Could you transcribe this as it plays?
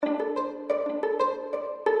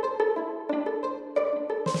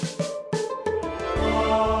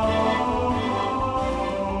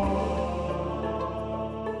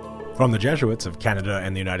From the Jesuits of Canada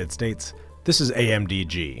and the United States, this is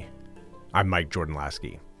AMDG. I'm Mike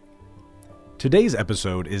Jordan-Lasky. Today's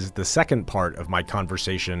episode is the second part of my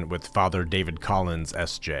conversation with Father David Collins,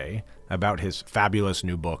 S.J., about his fabulous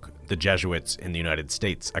new book, The Jesuits in the United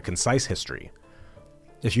States, A Concise History.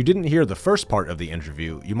 If you didn't hear the first part of the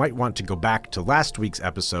interview, you might want to go back to last week's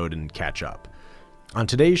episode and catch up. On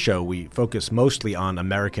today's show, we focus mostly on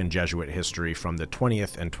American Jesuit history from the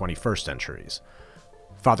 20th and 21st centuries.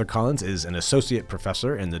 Father Collins is an associate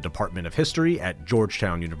professor in the Department of History at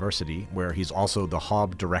Georgetown University, where he's also the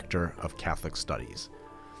Haub Director of Catholic Studies.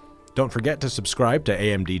 Don't forget to subscribe to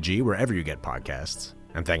AMDG wherever you get podcasts,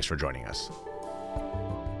 and thanks for joining us.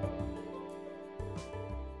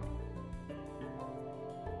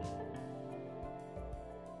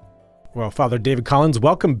 Well, Father David Collins,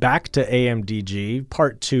 welcome back to AMDG,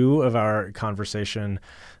 part two of our conversation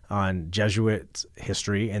on Jesuit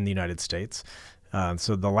history in the United States.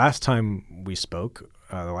 So the last time we spoke,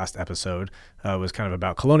 the last episode, was kind of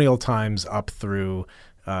about colonial times up through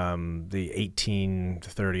the 1830s,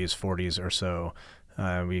 40s or so.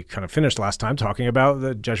 We kind of finished last time talking about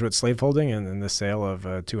the Jesuit slaveholding and the sale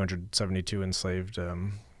of 272 enslaved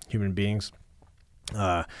human beings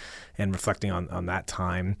and reflecting on that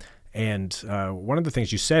time. And one of the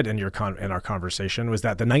things you said in our conversation was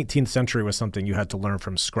that the 19th century was something you had to learn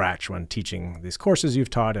from scratch when teaching these courses you've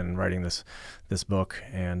taught and writing this book.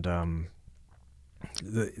 And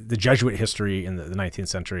the Jesuit history in the 19th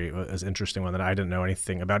century was an interesting one that I didn't know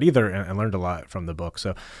anything about either, and learned a lot from the book.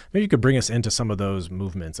 So maybe you could bring us into some of those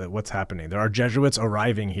movements. What's happening? There are Jesuits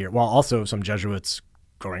arriving here, while also some Jesuits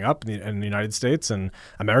growing up in the United States and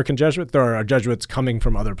American Jesuits. There are Jesuits coming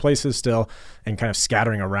from other places still and kind of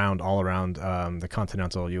scattering around all around the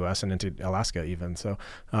continental U.S. and into Alaska even. So,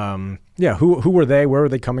 who were they? Where were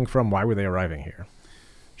they coming from? Why were they arriving here?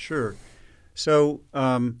 Sure. So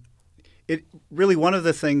it really one of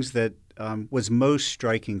the things that was most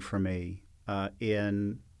striking for me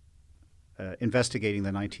in investigating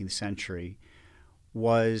the 19th century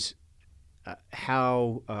was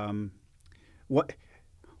how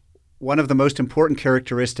one of the most important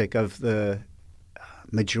characteristic of the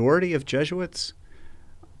majority of Jesuits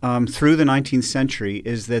through the 19th century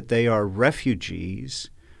is that they are refugees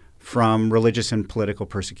from religious and political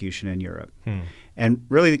persecution in Europe. And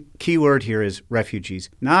really the key word here is refugees,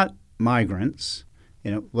 not migrants,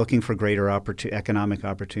 looking for greater economic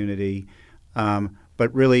opportunity,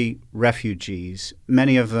 but really refugees,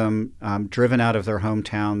 many of them driven out of their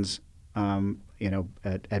hometowns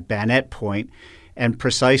at bayonet point, and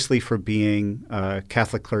precisely for being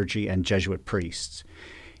Catholic clergy and Jesuit priests.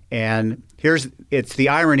 And it's the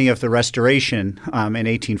irony of the Restoration in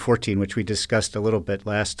 1814, which we discussed a little bit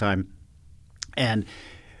last time. And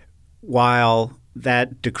while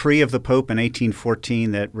that decree of the Pope in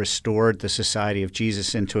 1814 that restored the Society of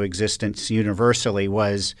Jesus into existence universally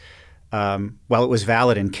was, it was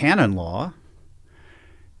valid in canon law,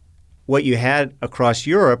 what you had across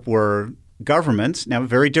Europe were governments, now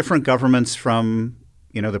very different governments from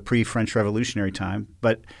the pre-French Revolutionary time,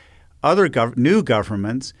 but other new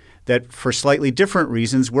governments that for slightly different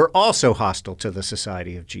reasons were also hostile to the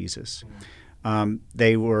Society of Jesus.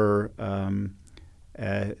 They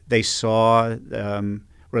saw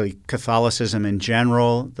really Catholicism in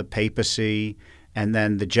general, the papacy, and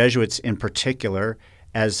then the Jesuits in particular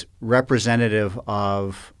as representative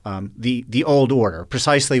of the old order,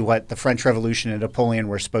 precisely what the French Revolution and Napoleon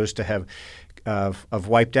were supposed to have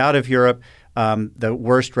wiped out of Europe. The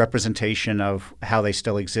worst representation of how they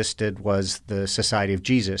still existed was the Society of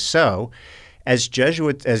Jesus. So as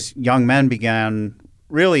young men began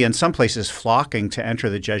really in some places flocking to enter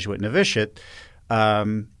the Jesuit novitiate,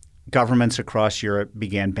 governments across Europe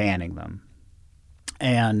began banning them.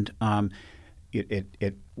 And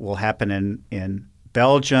it will happen in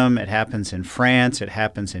Belgium, it happens in France, it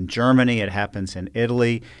happens in Germany, it happens in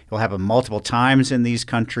Italy. It will happen multiple times in these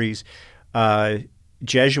countries.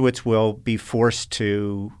 Jesuits will be forced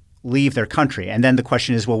to leave their country. And then the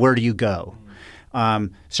question is, well, where do you go?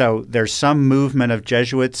 So there's some movement of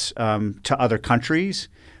Jesuits to other countries,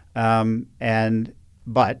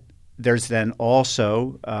 but there's then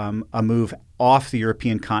also a move off the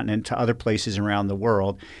European continent to other places around the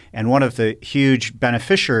world. And one of the huge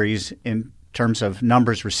beneficiaries in terms of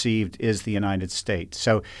numbers received is the United States.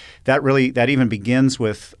 So that even begins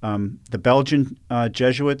with the Belgian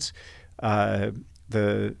Jesuits.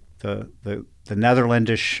 The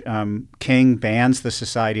Netherlandish king bans the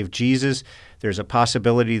Society of Jesus. There's a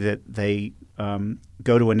possibility that they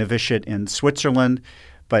go to a novitiate in Switzerland.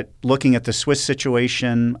 But looking at the Swiss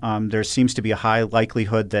situation, there seems to be a high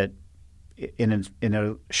likelihood that in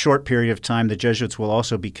a short period of time, the Jesuits will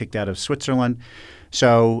also be kicked out of Switzerland.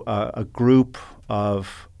 So a group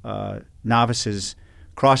of novices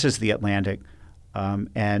crosses the Atlantic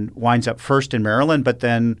and winds up first in Maryland, but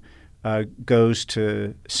then goes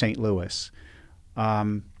to St. Louis.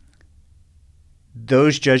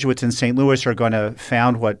 Those Jesuits in St. Louis are going to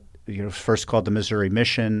found what first called the Missouri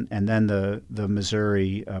Mission, and then the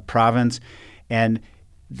Missouri Province, and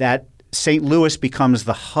that St. Louis becomes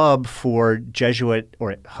the hub for Jesuit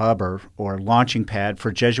or launching pad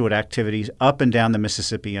for Jesuit activities up and down the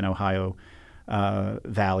Mississippi and Ohio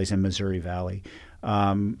valleys and Missouri Valley.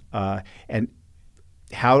 And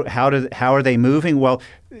how are they moving? Well,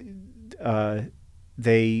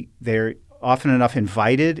 they're often enough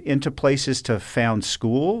invited into places to found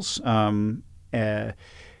schools or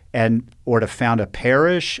to found a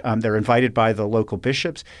parish. They're invited by the local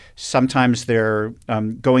bishops. Sometimes they're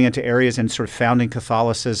going into areas and sort of founding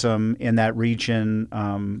Catholicism in that region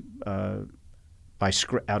out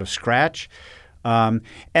of scratch. And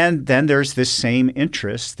then there's this same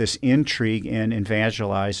interest, this intrigue in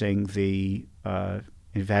evangelizing the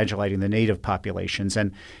native populations.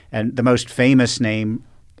 And the most famous name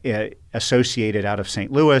associated out of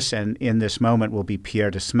St. Louis and in this moment will be Pierre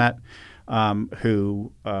de Smet,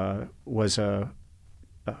 who was a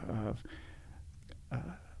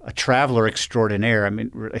traveler extraordinaire. I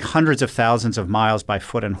mean, hundreds of thousands of miles by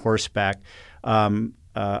foot and horseback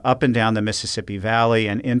up and down the Mississippi Valley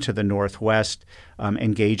and into the Northwest,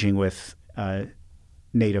 engaging with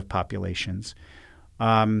native populations.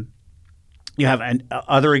 You have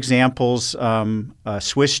other examples,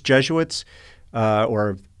 Swiss Jesuits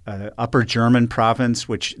or Upper German province,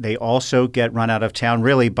 which they also get run out of town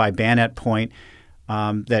really by bayonet point,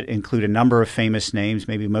 that include a number of famous names,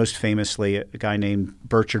 maybe most famously a guy named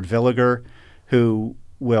Burchard Villiger, who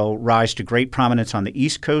will rise to great prominence on the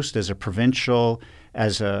East Coast as a provincial,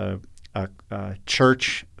 as a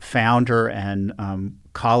church founder and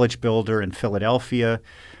college builder in Philadelphia,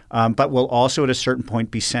 but will also at a certain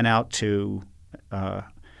point be sent out to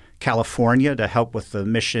California to help with the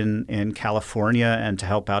mission in California and to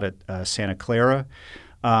help out at Santa Clara.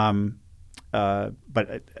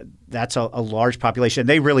 But that's a large population.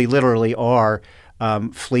 They really literally are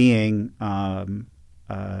fleeing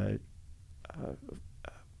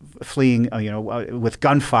with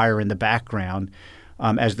gunfire in the background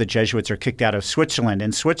as the Jesuits are kicked out of Switzerland.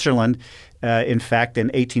 In Switzerland, in fact, in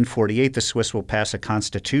 1848, the Swiss will pass a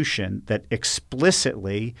constitution that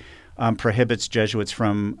explicitly prohibits Jesuits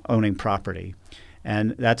from owning property.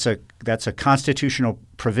 And that's a constitutional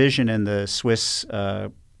provision in the Swiss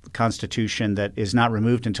Constitution that is not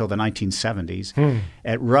removed until the 1970s,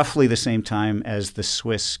 at roughly the same time as the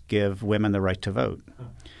Swiss give women the right to vote.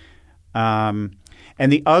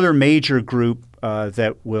 And the other major group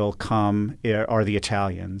that will come are the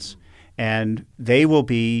Italians. And they will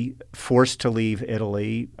be forced to leave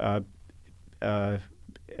Italy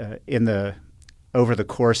over the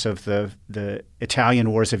course of the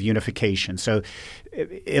Italian Wars of Unification. So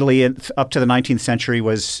Italy up to the 19th century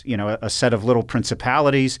was, a set of little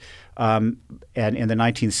principalities. And in the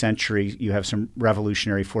 19th century, you have some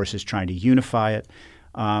revolutionary forces trying to unify it.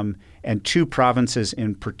 And two provinces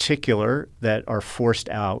in particular that are forced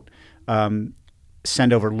out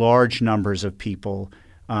send over large numbers of people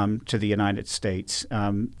to the United States,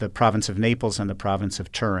 the province of Naples and the province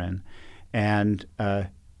of Turin. And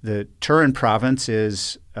the Turin province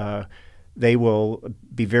is they will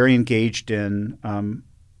be very engaged in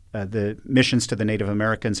the missions to the Native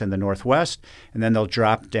Americans in the Northwest, and then they'll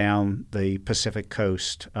drop down the Pacific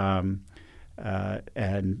coast and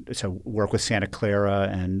so work with Santa Clara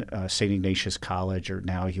and St. Ignatius College, or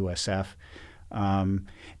now USF. And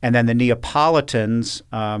then the Neapolitans,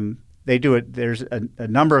 they do it. There's a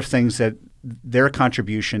number of things that their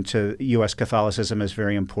contribution to U.S. Catholicism is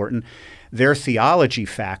very important. Their theology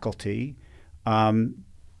faculty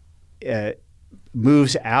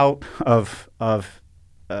moves out of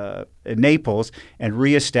Naples and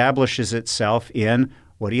reestablishes itself in,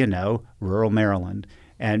 rural Maryland,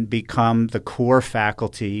 and become the core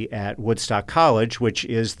faculty at Woodstock College, which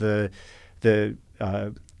is the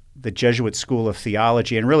Jesuit School of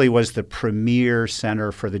Theology and really was the premier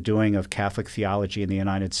center for the doing of Catholic theology in the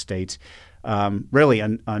United States, really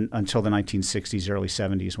until the 1960s, early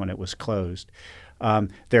 70s when it was closed.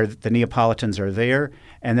 The Neapolitans are there,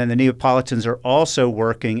 and then the Neapolitans are also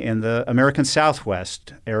working in the American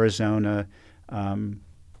Southwest, Arizona,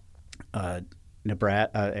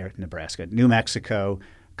 Nebraska, New Mexico,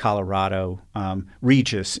 Colorado.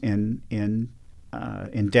 Regis in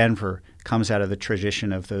Denver comes out of the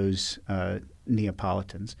tradition of those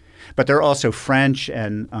Neapolitans. But there are also French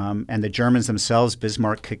and the Germans themselves.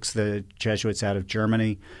 Bismarck kicks the Jesuits out of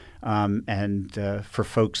Germany. And for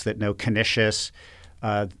folks that know Canisius,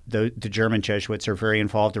 the German Jesuits are very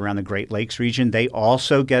involved around the Great Lakes region. They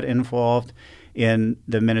also get involved in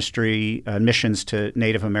the ministry missions to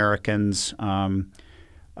Native Americans, and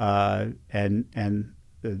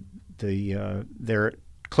their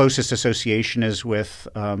closest association is with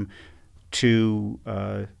two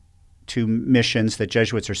missions that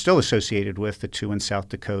Jesuits are still associated with, the two in South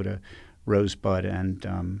Dakota, Rosebud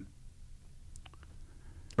and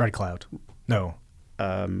Red Cloud. No.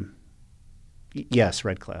 Yes,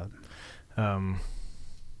 Red Cloud.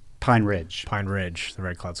 Pine Ridge. Pine Ridge. The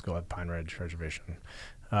Red Cloud School at Pine Ridge Reservation.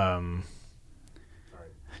 So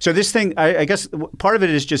this thing, I guess, part of it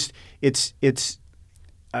is just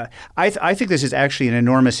I think this is actually an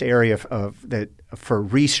enormous area for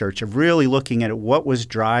research, of really looking at what was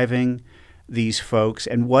driving these folks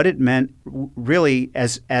and what it meant really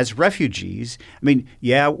as refugees. I mean,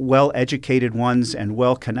 yeah, well-educated ones and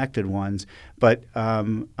well-connected ones, but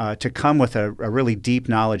to come with a really deep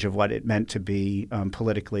knowledge of what it meant to be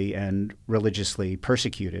politically and religiously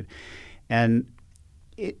persecuted. And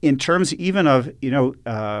in terms even of,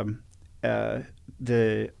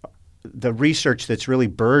 the research that's really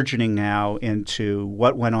burgeoning now into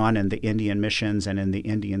what went on in the Indian missions and in the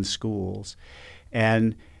Indian schools.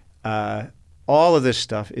 And all of this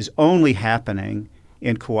stuff is only happening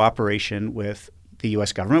in cooperation with the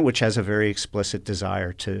U.S. government, which has a very explicit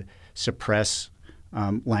desire to suppress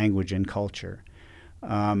language and culture.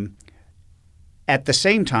 At the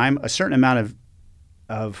same time, a certain amount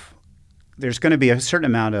of there's going to be a certain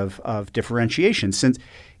amount of differentiation, since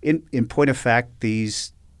in point of fact,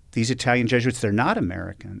 these Italian Jesuits, they're not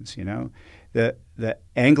Americans, The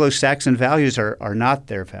Anglo-Saxon values are not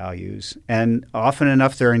their values, and often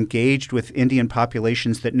enough they're engaged with Indian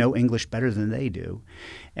populations that know English better than they do.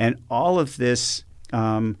 And all of this,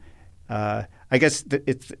 I guess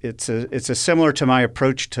it's a similar to my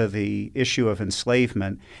approach to the issue of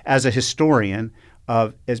enslavement as a historian,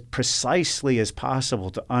 of as precisely as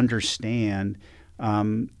possible to understand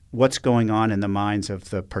what's going on in the minds of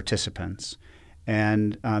the participants.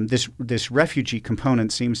 And this refugee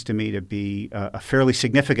component seems to me to be a fairly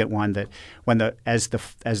significant one. That as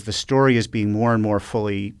the story is being more and more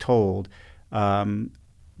fully told,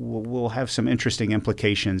 we'll have some interesting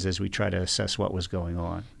implications as we try to assess what was going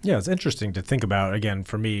on. Yeah, it's interesting to think about. Again,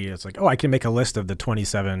 for me, it's like, I can make a list of the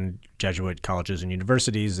 27 Jesuit colleges and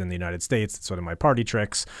universities in the United States. It's sort of my party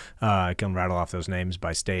tricks. I can rattle off those names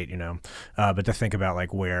by state, but to think about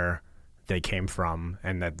like where they came from,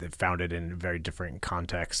 and that they founded in very different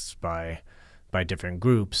contexts by different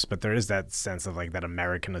groups. But there is that sense of like that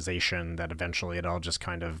Americanization, that eventually it all just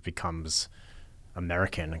kind of becomes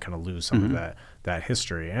American and kind of lose some of that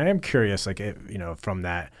history. And I am curious, like, from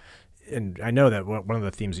that, and I know that one of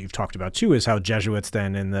the themes that you've talked about too is how Jesuits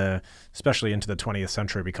then especially into the 20th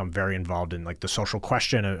century, become very involved in like the social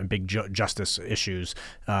question and big justice issues.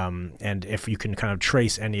 And if you can kind of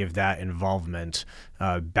trace any of that involvement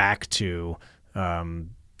back to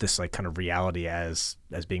this like kind of reality as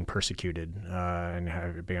being persecuted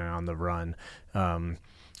and being on the run.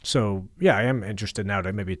 So yeah, I am interested now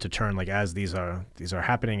to maybe to turn, like, as these are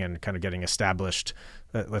happening and kind of getting established,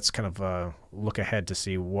 let's kind of look ahead to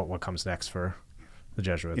see what comes next for the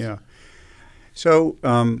Jesuits. Yeah. So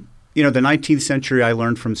the 19th century I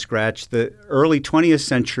learned from scratch. The early 20th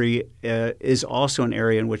century is also an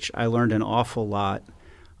area in which I learned an awful lot.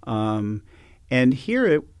 And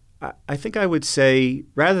here I think I would say,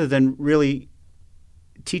 rather than really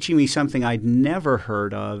teaching me something I'd never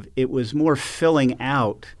heard of, it was more filling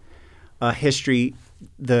out a history,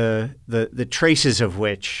 the traces of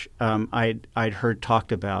which I'd heard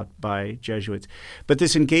talked about by Jesuits. But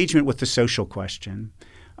this engagement with the social question,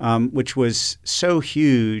 which was so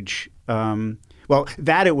huge,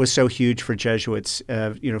 it was so huge for Jesuits,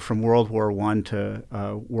 from World War I to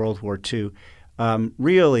World War II,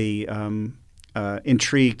 really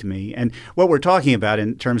intrigued me. And what we're talking about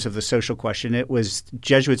in terms of the social question, it was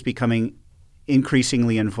Jesuits becoming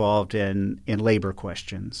increasingly involved in labor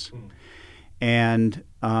questions. And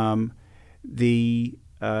there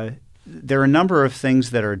are a number of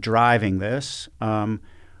things that are driving this.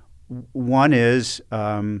 One is,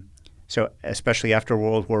 so especially after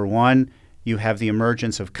World War I, you have the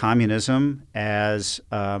emergence of communism as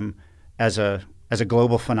a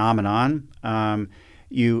global phenomenon.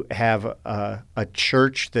 You have a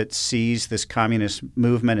church that sees this communist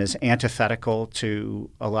movement as antithetical to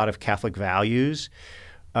a lot of Catholic values.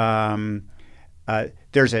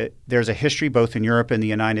 There's a history both in Europe and the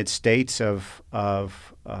United States of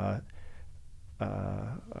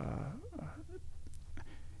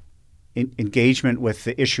engagement with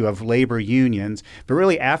the issue of labor unions. But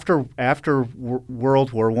really, after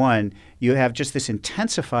World War I, you have just this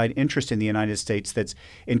intensified interest in the United States that's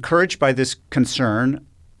encouraged by this concern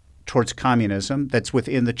towards communism that's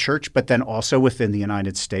within the church, but then also within the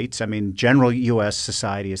United States. I mean, general U.S.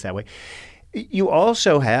 society is that way. You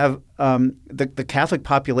also have the Catholic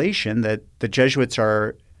population that the Jesuits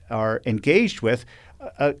are engaged with.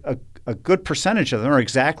 A good percentage of them are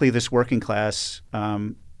exactly this working class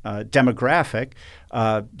demographic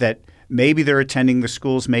that maybe they're attending the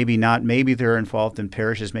schools, maybe not. Maybe they're involved in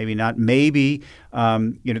parishes, maybe not. Maybe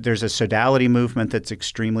there's a sodality movement that's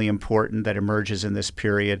extremely important that emerges in this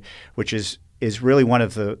period, which is really one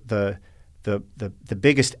of the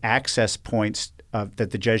biggest access points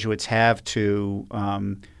that the Jesuits have to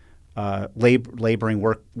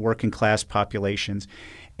laboring working class populations.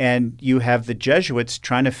 And you have the Jesuits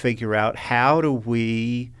trying to figure out, how do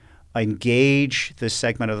we engage this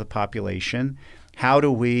segment of the population? How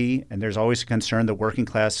do we? And there's always a concern that working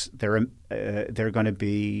class, they're going to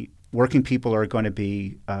be, working people are going to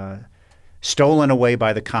be stolen away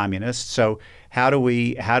by the communists. So how do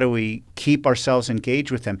we keep ourselves engaged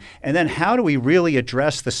with them? And then how do we really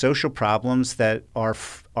address the social problems that are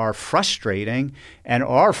frustrating and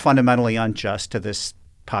are fundamentally unjust to this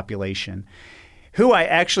population? Who I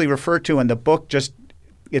actually refer to in the book, just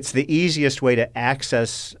it's the easiest way to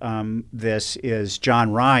access this, is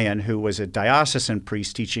John Ryan, who was a diocesan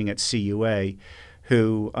priest teaching at CUA,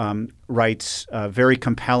 who writes very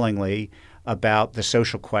compellingly about the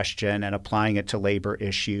social question and applying it to labor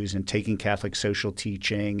issues and taking Catholic social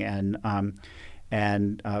teaching and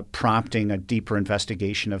prompting a deeper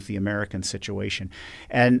investigation of the American situation.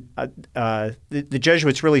 And the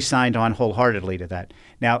Jesuits really signed on wholeheartedly to that.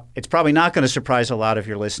 Now, it's probably not going to surprise a lot of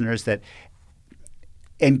your listeners that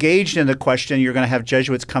engaged in the question, you're going to have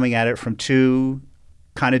Jesuits coming at it from two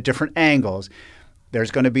kind of different angles.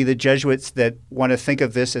 There's going to be the Jesuits that want to think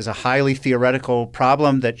of this as a highly theoretical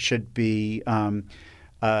problem that should be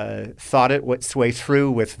thought its way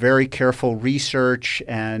through with very careful research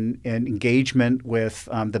and engagement with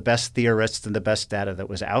the best theorists and the best data that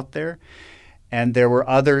was out there. And there were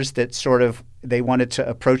others that sort of, they wanted to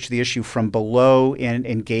approach the issue from below in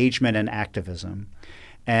engagement and activism.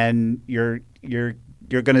 And you're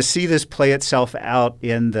going to see this play itself out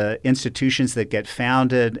in the institutions that get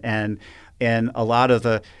founded, and a lot of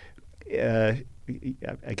the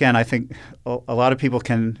again, I think a lot of people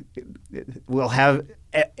will have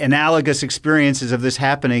analogous experiences of this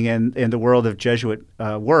happening in the world of Jesuit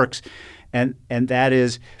works, and that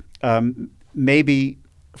is maybe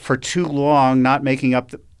for too long not making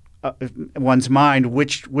up one's mind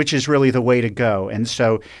which is really the way to go. And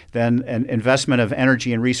so then an investment of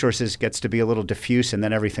energy and resources gets to be a little diffuse, and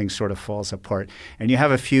then everything sort of falls apart. And you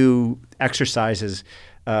have a few exercises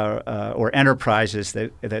or enterprises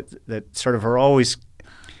that sort of are always,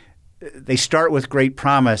 they start with great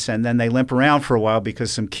promise and then they limp around for a while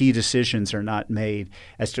because some key decisions are not made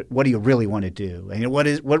as to what do you really want to do, and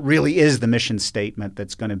what really is the mission statement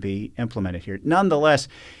that's going to be implemented here. Nonetheless,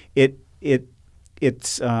 it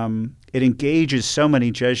engages so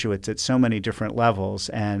many Jesuits at so many different levels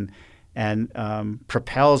and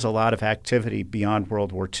propels a lot of activity beyond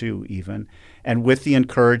World War II even, and with the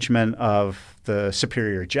encouragement of the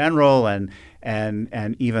Superior General and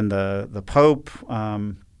even the Pope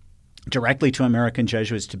directly to American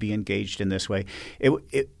Jesuits to be engaged in this way.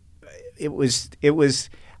 It was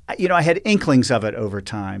I had inklings of it over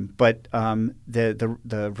time, but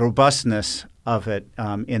the robustness of it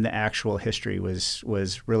in the actual history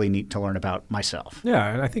was really neat to learn about myself.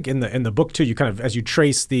 Yeah, and I think in the book too, you kind of, as you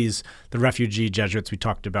trace the refugee Jesuits, we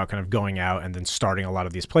talked about kind of going out and then starting a lot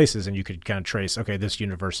of these places, and you could kind of trace, okay, this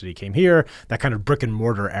university came here, that kind of brick and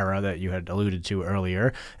mortar era that you had alluded to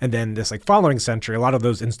earlier, and then this like following century, a lot of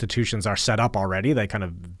those institutions are set up already, they kind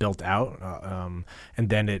of built out, and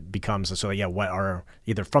then it becomes what are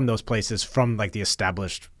either from those places, from like the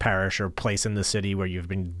established parish or place in the city where you've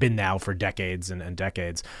been now for decades and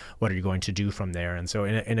decades, what are you going to do from there? And so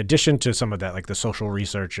in addition to some of that, like the social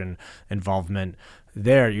research and involvement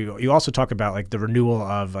there, you also talk about like the renewal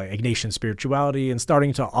of Ignatian spirituality and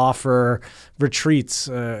starting to offer retreats,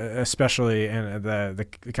 especially, and the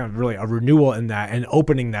kind of really a renewal in that and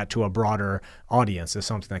opening that to a broader audience is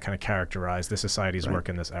something that kind of characterized the society's work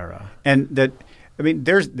in this era. And that, I mean,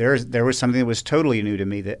 there was something that was totally new to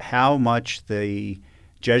me, that how much the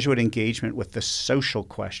Jesuit engagement with the social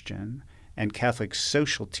question and Catholic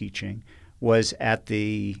social teaching was at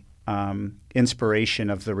the inspiration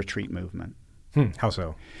of the retreat movement. How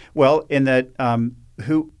so? Well, in that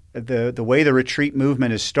the way the retreat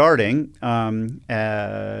movement is starting,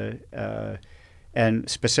 and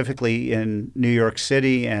specifically in New York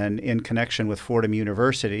City and in connection with Fordham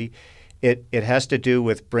University, it has to do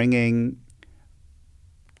with bringing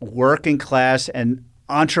working class and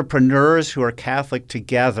entrepreneurs who are Catholic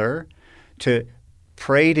together to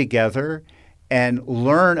pray together and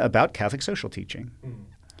learn about Catholic social teaching.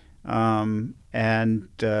 And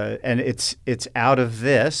it's out of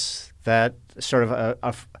this that sort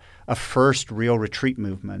of a first real retreat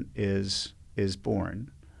movement is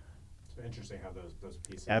born. It's interesting how those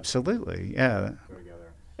pieces absolutely, yeah, go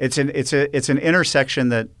together. It's an intersection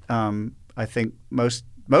that I think most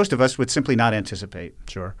of us would simply not anticipate.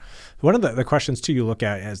 Sure. One of the questions, too, you look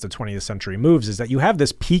at as the 20th century moves is that you have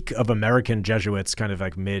this peak of American Jesuits kind of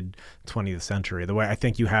like mid-20th century, the way I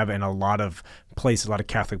think you have in a lot of places, a lot of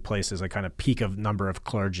Catholic places, a kind of peak of number of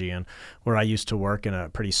clergy. And where I used to work in a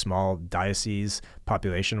pretty small diocese,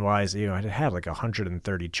 population-wise, it had like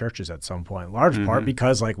 130 churches at some point, large part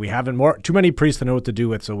because like we haven't too many priests to know what to do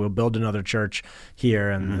with, so we'll build another church here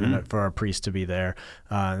and for our priests to be there.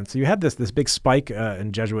 And so you had this big spike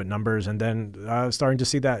in Jesuit numbers, and then starting to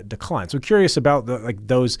see that decline. So curious about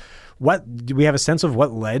those. What do we have a sense of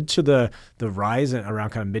what led to the rise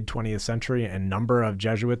around kind of mid 20th century and number of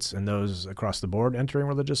Jesuits and those across the board entering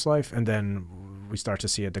religious life, and then we start to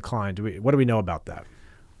see a decline? What do we know about that?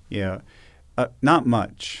 Yeah, not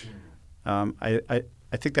much. I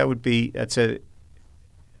think that would be it's a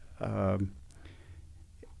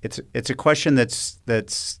question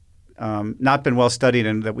that's not been well studied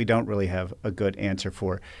and that we don't really have a good answer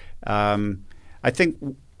for. I think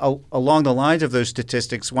along the lines of those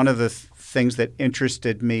statistics, one of the things that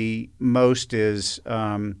interested me most is,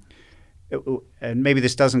 and maybe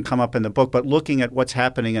this doesn't come up in the book, but looking at what's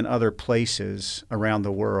happening in other places around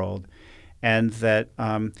the world, and that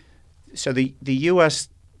so the U.S.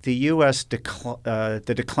 The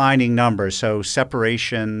declining numbers, so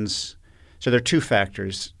separations. So there are two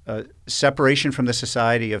factors: separation from the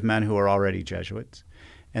society of men who are already Jesuits,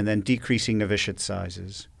 and then decreasing novitiate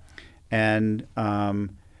sizes. And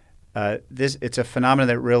it's a phenomenon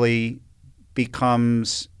that really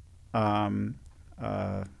becomes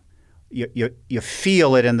you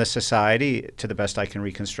feel it in the society, to the best I can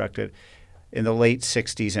reconstruct it, in the late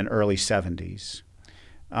 60s and early 70s.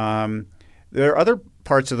 There are other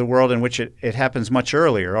parts of the world in which it happens much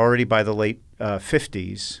earlier, already by the late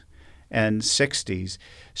 50s and 60s.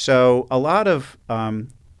 So a lot of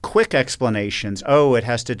quick explanations, it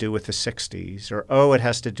has to do with the 60s, or it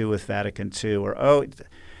has to do with Vatican II, or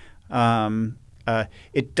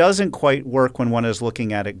it doesn't quite work when one is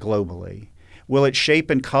looking at it globally. Will it shape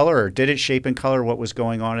in color, or did it shape in color what was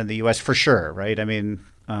going on in the U.S.? For sure, right? I mean,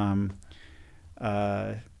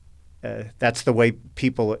 that's the way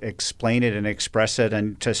people explain it and express it,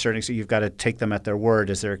 and to a certain extent, you've got to take them at their word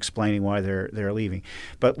as they're explaining why they're leaving.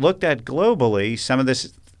 But looked at globally, some of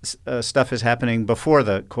this stuff is happening before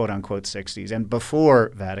the quote-unquote 60s and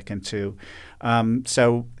before Vatican II.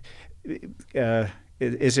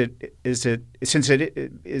 Is it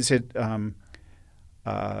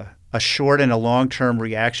a short and a long-term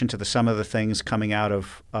reaction to some of the things coming out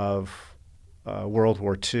of World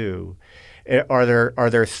War II? Are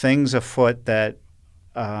there things afoot that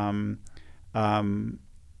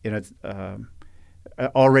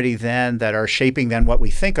already then that are shaping then what we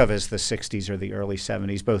think of as the 60s or the early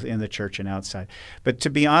 70s, both in the church and outside? But to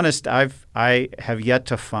be honest, I have yet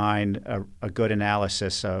to find a good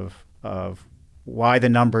analysis of why the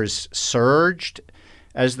numbers surged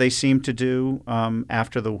as they seem to do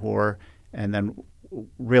after the war, and then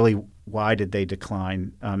really why did they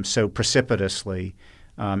decline so precipitously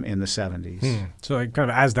in the 70s. So kind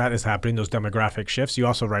of as that is happening, those demographic shifts, you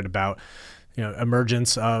also write about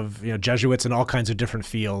emergence of Jesuits in all kinds of different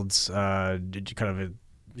fields, pioneers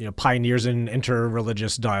in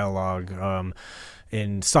interreligious dialogue,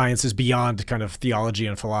 in sciences beyond kind of theology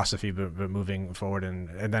and philosophy, but moving forward,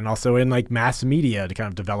 and then also in like mass media to kind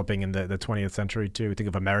of developing in the 20th century too. We think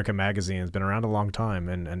of America Magazine, has been around a long time,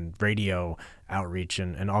 and radio outreach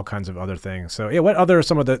and all kinds of other things. So yeah, what other are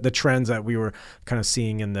some of the trends that we were kind of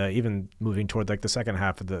seeing in even moving toward like the second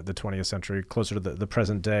half of the 20th century, closer to the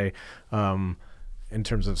present day, in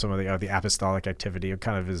terms of some of the apostolic activity? It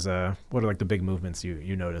kind of is what are like the big movements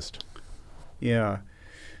you noticed? Yeah,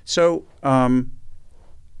 so.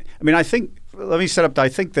 I think let me set up. I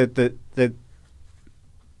think that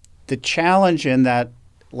the challenge in that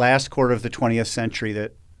last quarter of the 20th century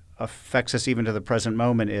that affects us even to the present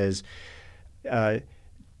moment is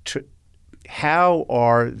how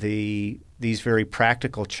are these very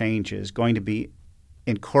practical changes going to be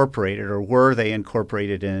incorporated, or were they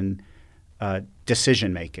incorporated in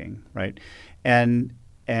decision making, right? And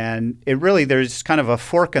it really, there's kind of a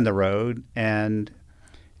fork in the road, and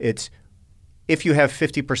it's, if you have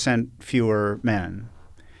 50% fewer men,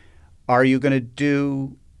 are you going to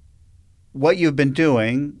do what you've been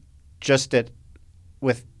doing just at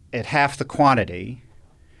half the quantity,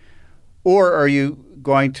 or are you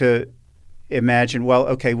going to imagine, well,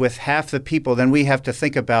 okay, with half the people, then we have to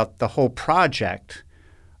think about the whole project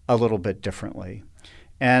a little bit differently?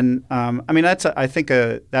 And I mean, I think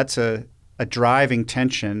that's a driving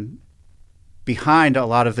tension behind a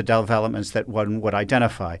lot of the developments that one would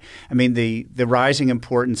identify. I mean, the rising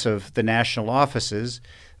importance of the national offices,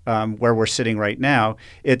 where we're sitting right now,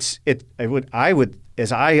 I would,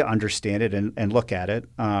 as I understand it and look at it,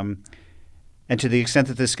 and to the extent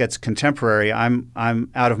that this gets contemporary, I'm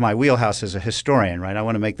out of my wheelhouse as a historian, right? I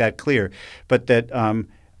want to make that clear, but that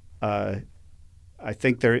I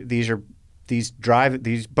think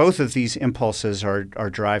both of these impulses are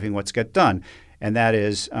driving what's get done, and that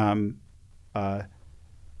is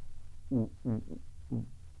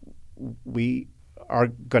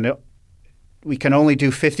we can only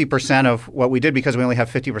do 50% of what we did because we only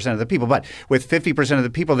have 50% of the people. But with 50% of the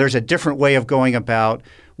people, there's a different way of going about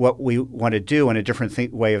what we want to do and a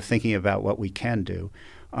different way of thinking about what we can do.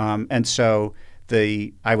 And so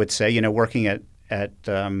I would say, working at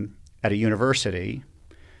a university,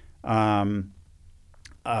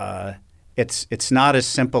 it's not as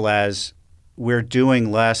simple as we're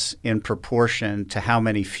doing less in proportion to how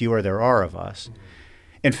many fewer there are of us. Mm-hmm.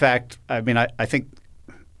 In fact, I mean, I think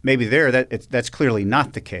maybe that's clearly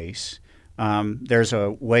not the case. There's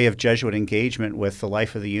a way of Jesuit engagement with the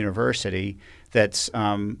life of the university that's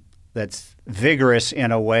vigorous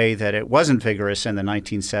in a way that it wasn't vigorous in the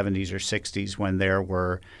 1970s or 60s when there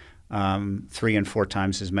were 3 and 4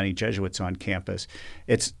 times as many Jesuits on campus.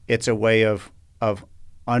 It's a way of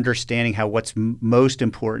understanding how what's most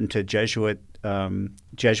important to Jesuits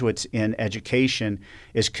in education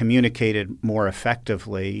is communicated more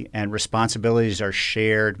effectively, and responsibilities are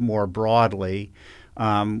shared more broadly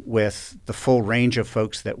with the full range of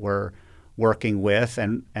folks that we're working with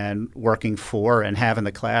and working for and have in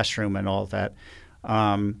the classroom and all that.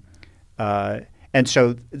 And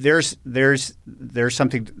so there's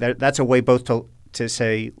something that's a way both to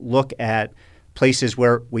say look at places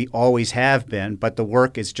where we always have been, but the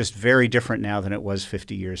work is just very different now than it was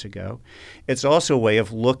 50 years ago. It's also a way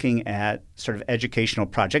of looking at sort of educational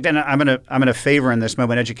projects, and I'm gonna favor in this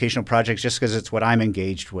moment educational projects just because it's what I'm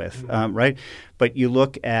engaged with, right? But you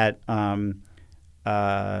look at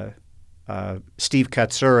Steve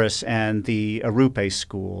Katsouris and the Arupe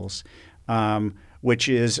schools, which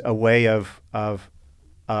is a way of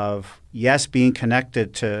yes, being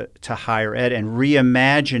connected to higher ed and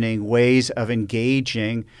reimagining ways of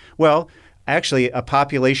engaging, well, actually a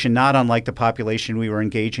population not unlike the population we were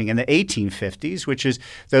engaging in the 1850s, which is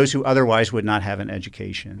those who otherwise would not have an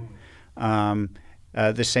education.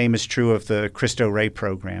 The same is true of the Cristo Rey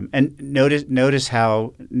program. And notice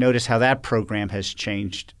how that program has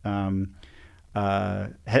changed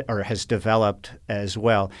or has developed as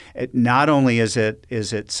well. Not only is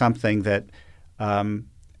it something that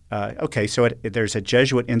so there's a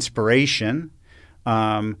Jesuit inspiration,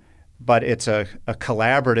 but it's a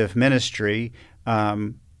collaborative ministry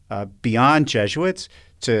beyond Jesuits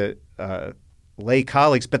to lay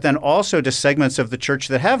colleagues, but then also to segments of the church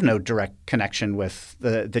that have no direct connection with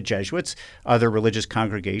the Jesuits, other religious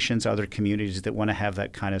congregations, other communities that want to have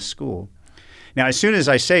that kind of school. Now, as soon as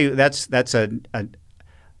I say that's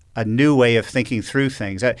a new way of thinking through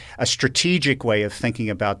things, a strategic way of thinking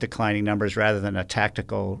about declining numbers rather than a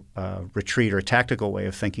tactical retreat or a tactical way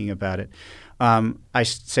of thinking about it. I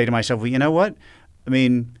say to myself, well, you know what? I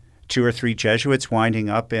mean, 2 or 3 Jesuits winding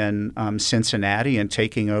up in Cincinnati and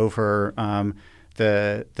taking over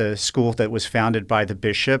the school that was founded by the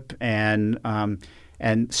bishop and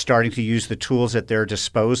starting to use the tools at their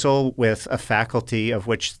disposal with a faculty of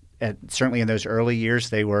which certainly in those early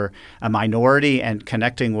years, they were a minority, and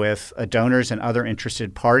connecting with donors and other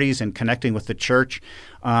interested parties and connecting with the church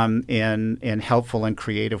in helpful and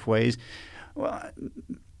creative ways. Well,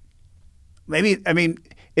 maybe, I mean,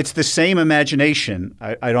 it's the same imagination,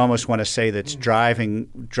 I'd almost want to say, that's driving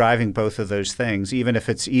both of those things, even if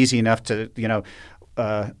it's easy enough to,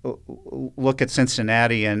 look at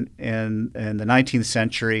Cincinnati in the 19th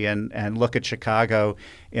century and look at Chicago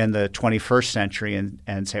in the 21st century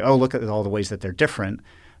and say, oh, look at all the ways that they're different.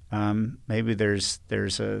 Maybe there's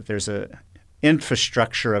a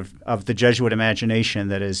infrastructure of the Jesuit imagination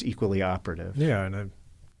that is equally operative. Yeah, and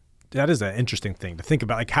that is an interesting thing to think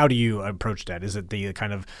about. Like, how do you approach that? Is it the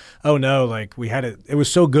kind of, oh no, like we had it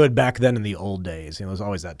was so good back then in the old days. There's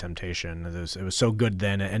always that temptation. It was so good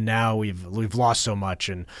then, and now we've lost so much,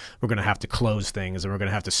 and we're going to have to close things, and we're going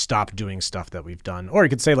to have to stop doing stuff that we've done. Or you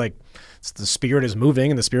could say, like, the Spirit is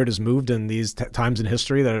moving, and the Spirit has moved in these times in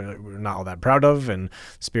history that we're not all that proud of, and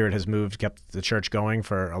Spirit has moved, kept the church going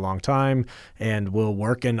for a long time, and will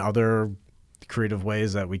work in other creative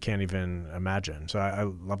ways that we can't even imagine. So I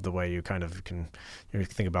love the way you kind of can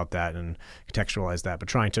think about that and contextualize that, but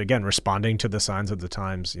trying to, again, responding to the signs of the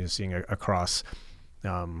times, seeing across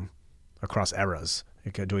eras,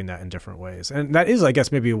 doing that in different ways. And that is, I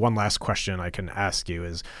guess, maybe one last question I can ask you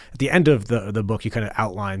is, at the end of the book, you kind of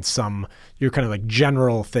outline your kind of like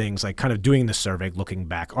general things, like kind of doing the survey, looking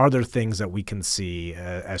back. Are there things that we can see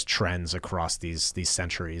as trends across these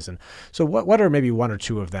centuries? And so what are maybe one or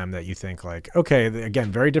two of them that you think, like, okay,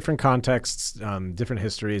 again, very different contexts, different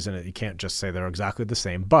histories, and you can't just say they're exactly the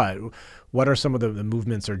same, but what are some of the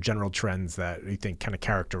movements or general trends that you think kind of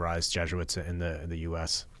characterize Jesuits in the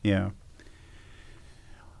U.S.? Yeah.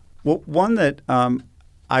 Well, one that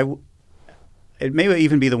it may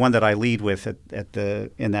even be the one that I lead with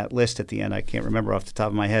in that list at the end. I can't remember off the top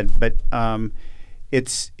of my head, but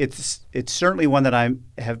it's certainly one that I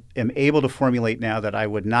am able to formulate now that I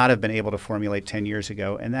would not have been able to formulate 10 years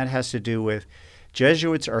ago, and that has to do with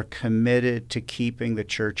Jesuits are committed to keeping the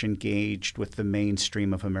church engaged with the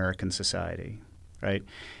mainstream of American society, right?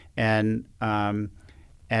 And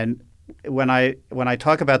when I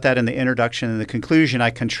talk about that in the introduction and the conclusion, I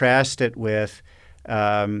contrast it with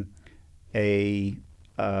a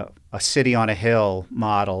city on a hill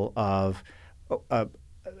model of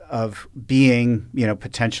being,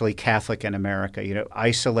 potentially Catholic in America,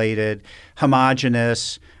 isolated,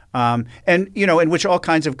 homogenous, and in which all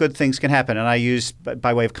kinds of good things can happen. And I use,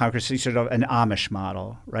 by way of contrast, sort of an Amish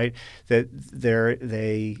model, right? That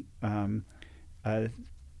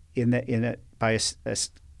by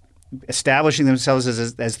establishing themselves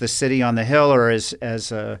as the city on the hill, or as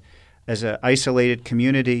a isolated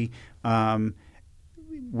community,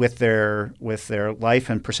 with their life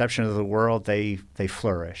and perception of the world, they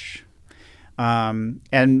flourish.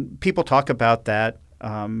 And people talk about that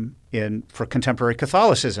for contemporary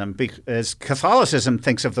Catholicism, as Catholicism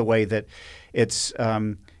thinks of the way that its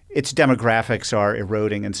demographics are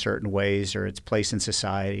eroding in certain ways, or its place in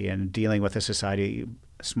society and dealing with a society,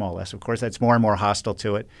 small s, of course, that's more and more hostile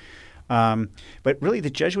to it. But really, the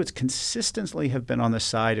Jesuits consistently have been on the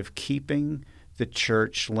side of keeping the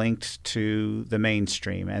church linked to the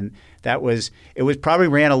mainstream, and it was probably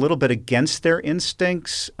ran a little bit against their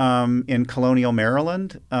instincts in colonial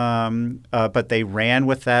Maryland, but they ran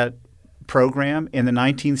with that program in the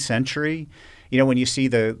 19th century. When you see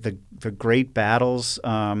the great battles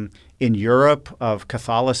in Europe of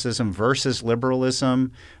Catholicism versus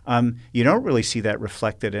liberalism, you don't really see that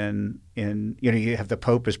reflected in you have the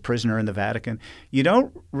Pope as prisoner in the Vatican. You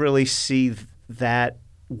don't really see that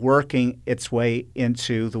working its way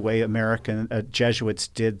into the way American Jesuits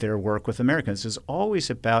did their work with Americans. It's always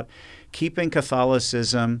about keeping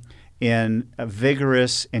Catholicism in a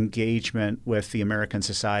vigorous engagement with the American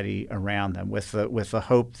society around them, with the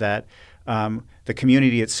hope that the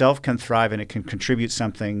community itself can thrive and it can contribute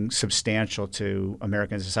something substantial to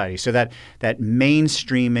American society. So that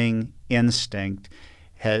mainstreaming instinct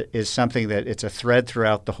is something that it's a thread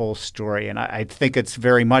throughout the whole story. And I think it's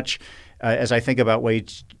very much, as I think about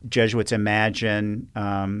ways Jesuits imagine,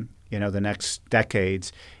 the next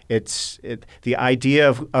decades, the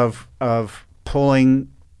idea of pulling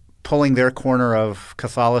their corner of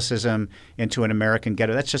Catholicism into an American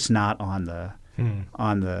ghetto. That's just not on the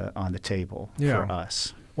table for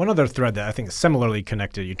us. One other thread that I think is similarly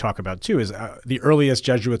connected you talk about too is the earliest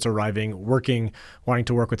Jesuits arriving, wanting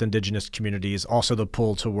to work with indigenous communities, also the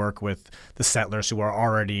pull to work with the settlers who are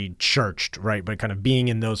already churched, right? But kind of being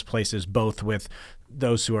in those places, both with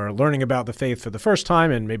those who are learning about the faith for the first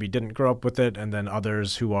time and maybe didn't grow up with it, and then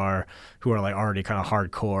others who are like already kind of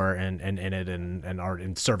hardcore and in it and are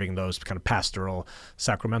in serving those kind of pastoral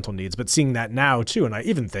sacramental needs. But seeing that now too, and I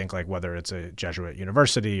even think like whether it's a Jesuit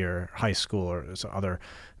university or high school or some other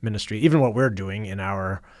ministry, even what we're doing in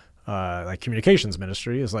our like communications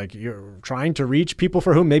ministry is like you're trying to reach people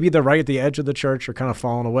for whom maybe they're right at the edge of the church or kind of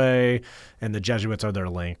fallen away, and the Jesuits are their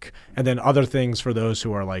link. And then other things for those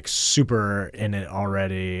who are like super in it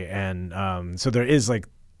already. And so there is like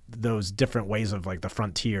those different ways of like the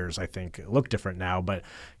frontiers, I think, look different now, but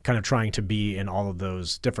kind of trying to be in all of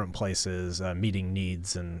those different places, meeting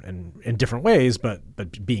needs and in different ways, but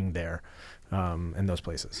being there in those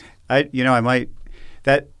places.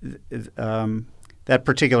 That that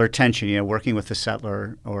particular tension, working with the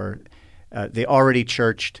settler or the already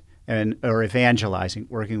churched or evangelizing,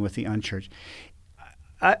 working with the unchurched.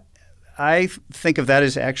 I think of that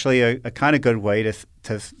as actually a kind of good way to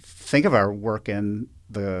think of our work in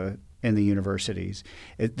the universities.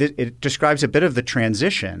 It describes a bit of the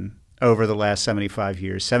transition over the last 75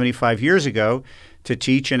 years. 75 years ago, to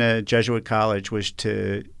teach in a Jesuit college was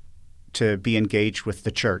to be engaged with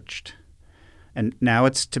the churched. And now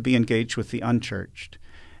it's to be engaged with the unchurched.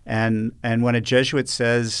 And when a Jesuit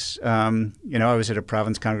says, I was at a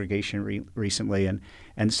province congregation recently,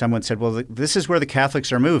 and someone said, well, this is where the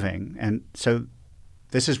Catholics are moving, and so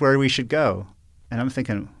this is where we should go. And I'm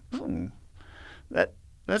thinking,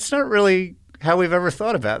 that's not really how we've ever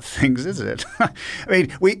thought about things, is it? I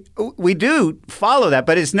mean, we do follow that,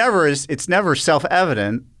 but it's never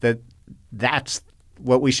self-evident that that's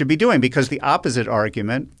what we should be doing, because the opposite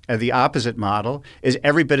argument, the opposite model, is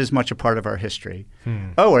every bit as much a part of our history.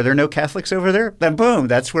 Oh, are there no Catholics over there? Then boom,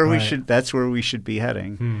 that's where we should be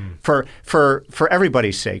heading. For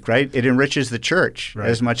everybody's sake, right? It enriches the church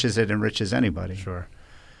as much as it enriches anybody. Sure.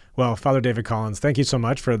 Well, Father David Collins, thank you so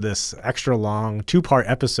much for this extra long 2-part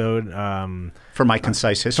episode. For my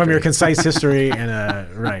concise history. From your concise history and a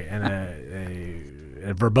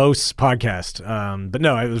verbose podcast. But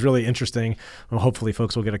no, it was really interesting. Well, hopefully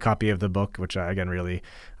folks will get a copy of the book, which I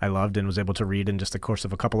loved and was able to read in just the course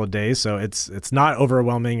of a couple of days. So it's not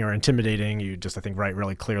overwhelming or intimidating. You just, I think, write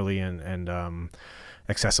really clearly and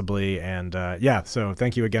accessibly. And so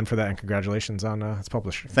thank you again for that, and congratulations on its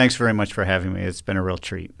publishing. Thanks very much for having me. It's been a real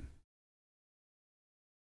treat.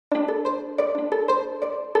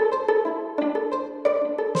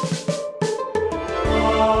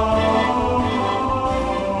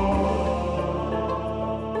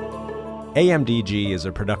 AMDG is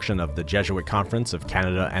a production of the Jesuit Conference of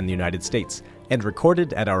Canada and the United States, and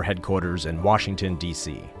recorded at our headquarters in Washington,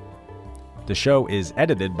 D.C. The show is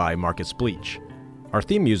edited by Marcus Bleach. Our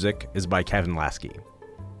theme music is by Kevin Lasky.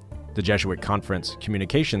 The Jesuit Conference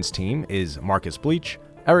communications team is Marcus Bleach,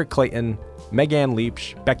 Eric Clayton, Megan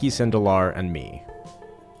Leach, Becky Sindelar, and me.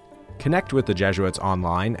 Connect with the Jesuits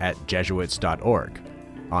online at jesuits.org,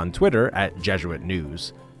 on Twitter at Jesuit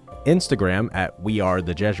News, Instagram at We Are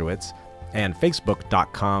the Jesuits, and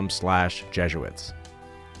facebook.com/Jesuits.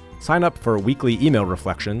 Sign up for weekly email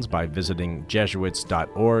reflections by visiting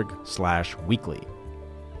jesuits.org/weekly.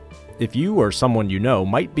 If you or someone you know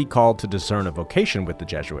might be called to discern a vocation with the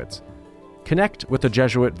Jesuits, connect with a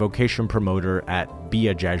Jesuit vocation promoter at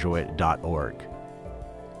beajesuit.org.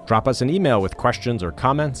 Drop us an email with questions or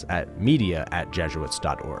comments at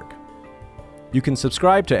media@jesuits.org. You can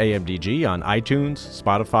subscribe to AMDG on iTunes,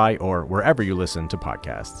 Spotify, or wherever you listen to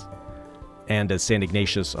podcasts. And as St.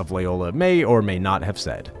 Ignatius of Loyola may or may not have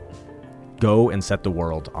said, go and set the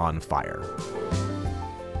world on fire.